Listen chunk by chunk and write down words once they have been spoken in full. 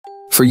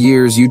For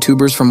years,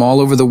 YouTubers from all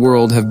over the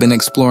world have been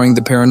exploring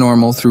the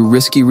paranormal through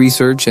risky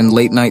research and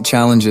late-night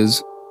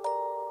challenges.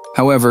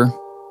 However,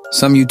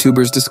 some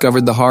YouTubers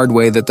discovered the hard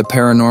way that the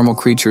paranormal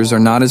creatures are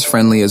not as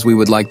friendly as we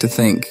would like to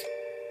think.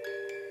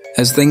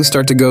 As things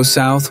start to go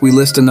south, we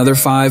list another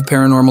 5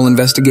 paranormal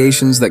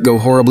investigations that go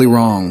horribly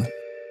wrong.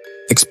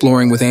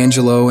 Exploring with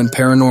Angelo and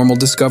Paranormal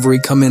Discovery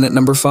come in at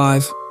number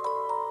 5.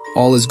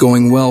 All is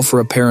going well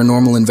for a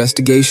paranormal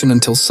investigation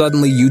until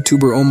suddenly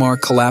YouTuber Omar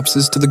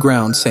collapses to the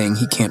ground saying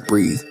he can't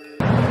breathe.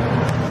 Yeah,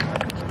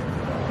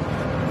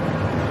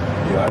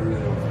 I really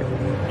don't feel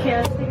good. Okay,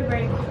 let's take a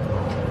break.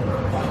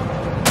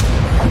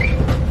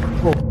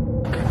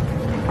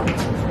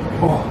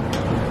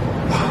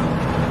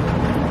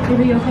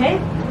 Are you okay?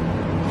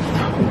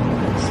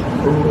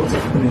 Bro, what's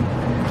happening?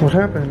 What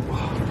happened?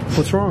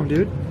 What's wrong,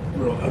 dude?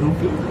 Bro, I don't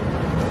feel good.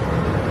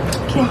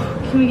 Okay,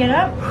 can we get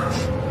up?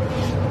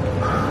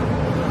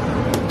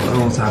 I don't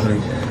know what's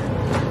happening.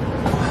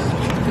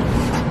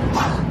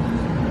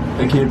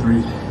 I can't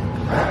breathe.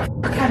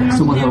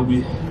 Someone help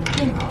me.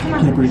 Okay, come I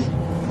on. can't breathe.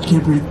 I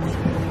can't breathe.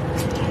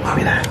 I'll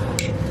be there.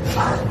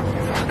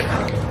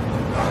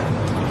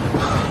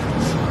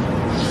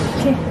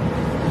 Okay,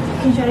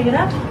 can you try to get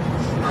up?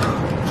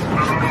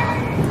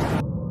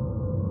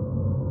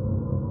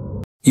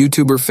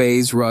 YouTuber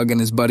FaZe Rug and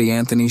his buddy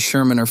Anthony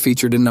Sherman are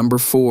featured in number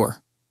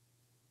 4.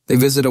 They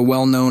visit a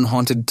well-known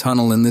haunted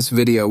tunnel in this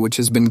video, which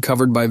has been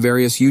covered by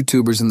various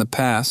YouTubers in the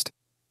past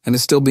and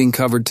is still being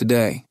covered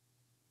today.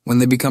 When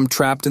they become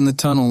trapped in the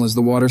tunnel as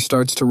the water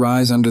starts to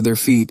rise under their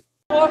feet,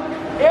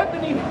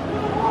 Anthony!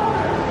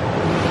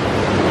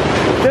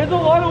 There's a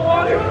lot of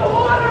water! There's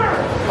water!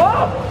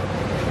 Oh!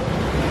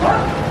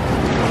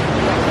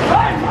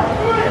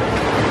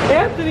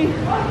 Anthony!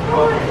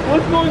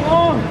 What's going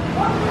on?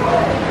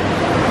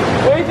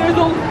 Wait, there's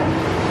a...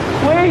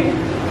 Wait!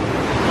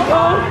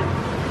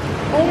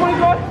 Oh my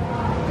God!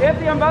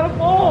 Anthony, I'm about to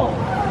fall!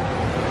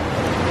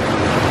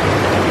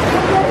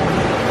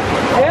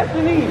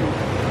 Anthony!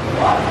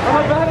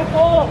 I'm about to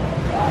fall!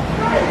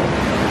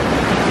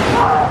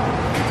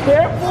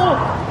 Careful!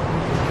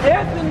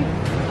 Anthony!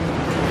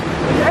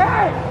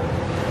 Hey!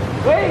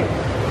 Wait!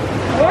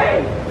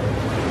 Wait!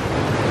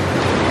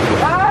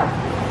 Ah!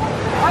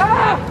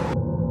 Ah!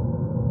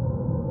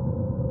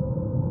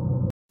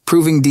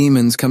 Proving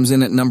Demons comes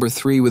in at number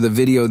 3 with a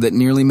video that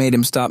nearly made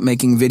him stop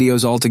making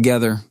videos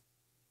altogether.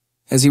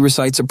 As he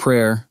recites a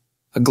prayer,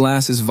 a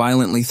glass is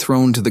violently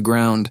thrown to the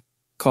ground,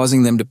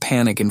 causing them to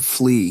panic and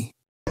flee.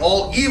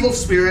 All evil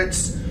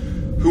spirits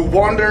who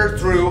wander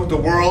through the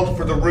world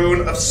for the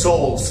ruin of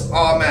souls.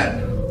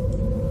 Amen.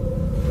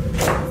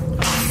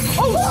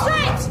 Oh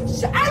shit!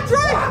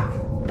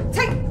 Andrew!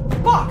 Take...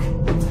 Fuck!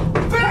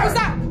 What was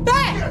that?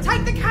 Bear!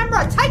 Take the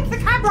camera! Take the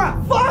camera!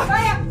 Fuck!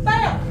 Bear!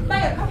 Bear!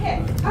 Bear! Come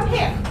here! Come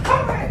here!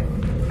 Come here!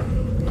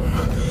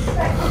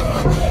 Bear,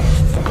 come here!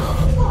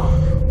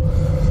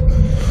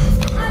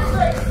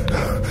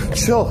 Andrew!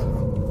 Chill.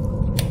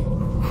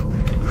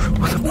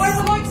 Why are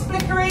the lights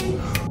flickering?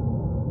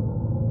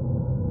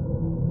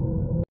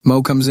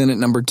 Moe comes in at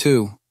number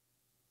 2.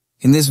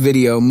 In this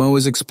video, Moe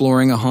is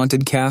exploring a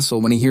haunted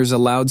castle when he hears a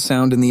loud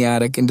sound in the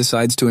attic and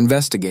decides to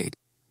investigate.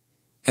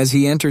 As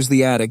he enters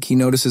the attic, he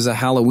notices a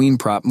Halloween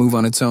prop move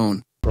on its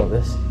own. Bro,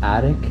 this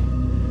attic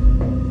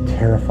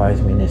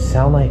terrifies me, and it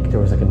sounded like there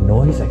was like a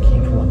noise that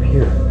came from up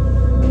here.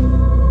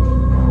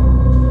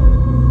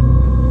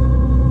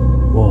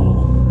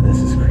 Whoa, this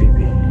is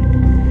creepy.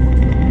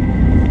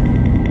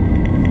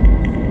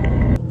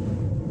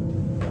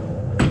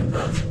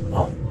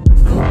 Oh.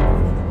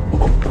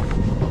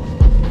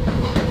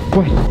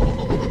 Wait.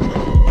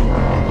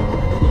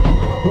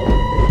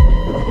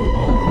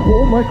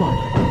 Oh my God.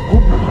 Oh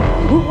my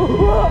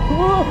God.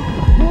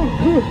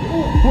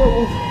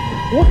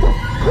 What the?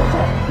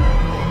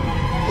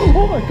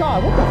 Oh my God,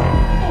 what the?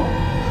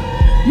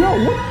 Yo,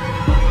 what?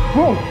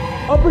 Bro,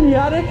 up in the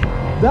attic,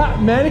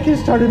 that mannequin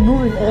started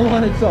moving all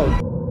on its own.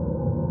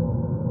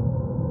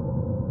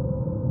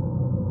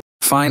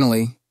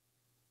 Finally,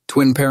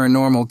 Twin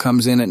Paranormal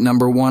comes in at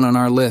number 1 on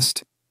our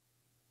list.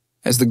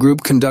 As the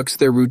group conducts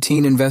their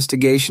routine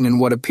investigation in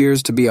what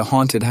appears to be a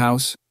haunted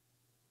house,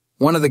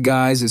 one of the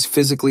guys is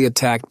physically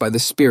attacked by the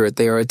spirit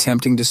they are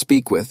attempting to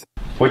speak with.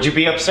 Would you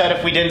be upset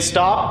if we didn't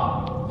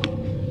stop?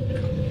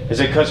 Is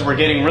it because we're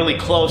getting really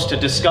close to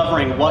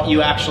discovering what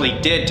you actually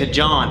did to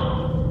John?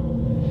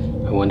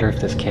 I wonder if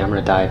this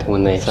camera died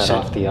when they set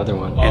off the other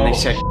one. And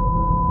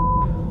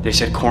they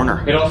said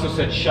corner. It also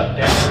said shut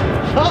down.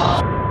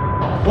 Ah!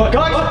 What?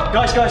 Guys!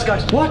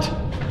 What?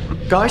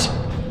 Guys?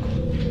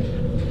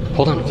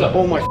 Hold on. What's up?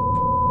 Oh my!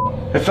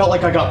 It felt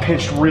like I got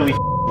pinched really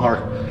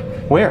hard.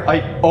 Where? What?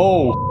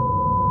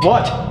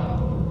 What?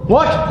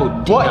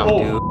 Oh, damn,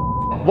 what? dude.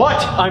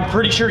 What? I'm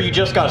pretty sure you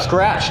just got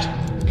scratched.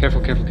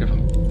 Careful.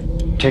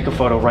 Take a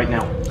photo right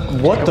now.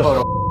 What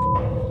the?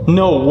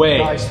 No way.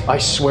 Guys, I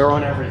swear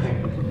on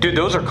everything. Dude,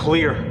 those are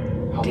clear.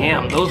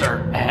 Damn, those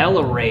are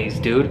hella rays,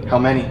 dude. How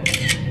many?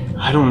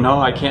 I don't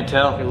know. I can't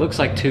tell. It looks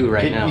like 2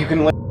 right now. You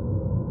can.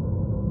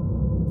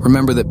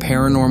 Remember that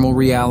paranormal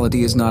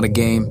reality is not a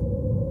game.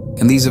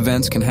 and these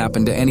events can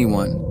happen to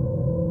anyone.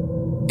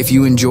 If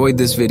you enjoyed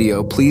this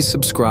video, please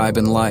subscribe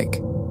and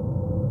like.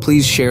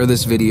 Please share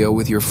this video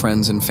with your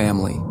friends and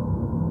family.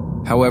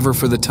 However,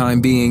 for the time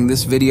being,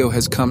 this video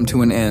has come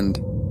to an end,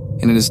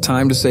 and it is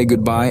time to say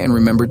goodbye and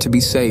remember to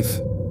be safe.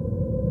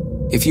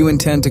 If you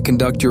intend to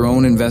conduct your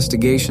own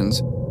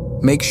investigations,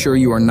 make sure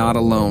you are not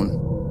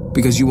alone,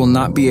 because you will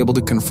not be able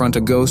to confront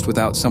a ghost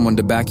without someone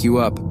to back you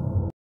up.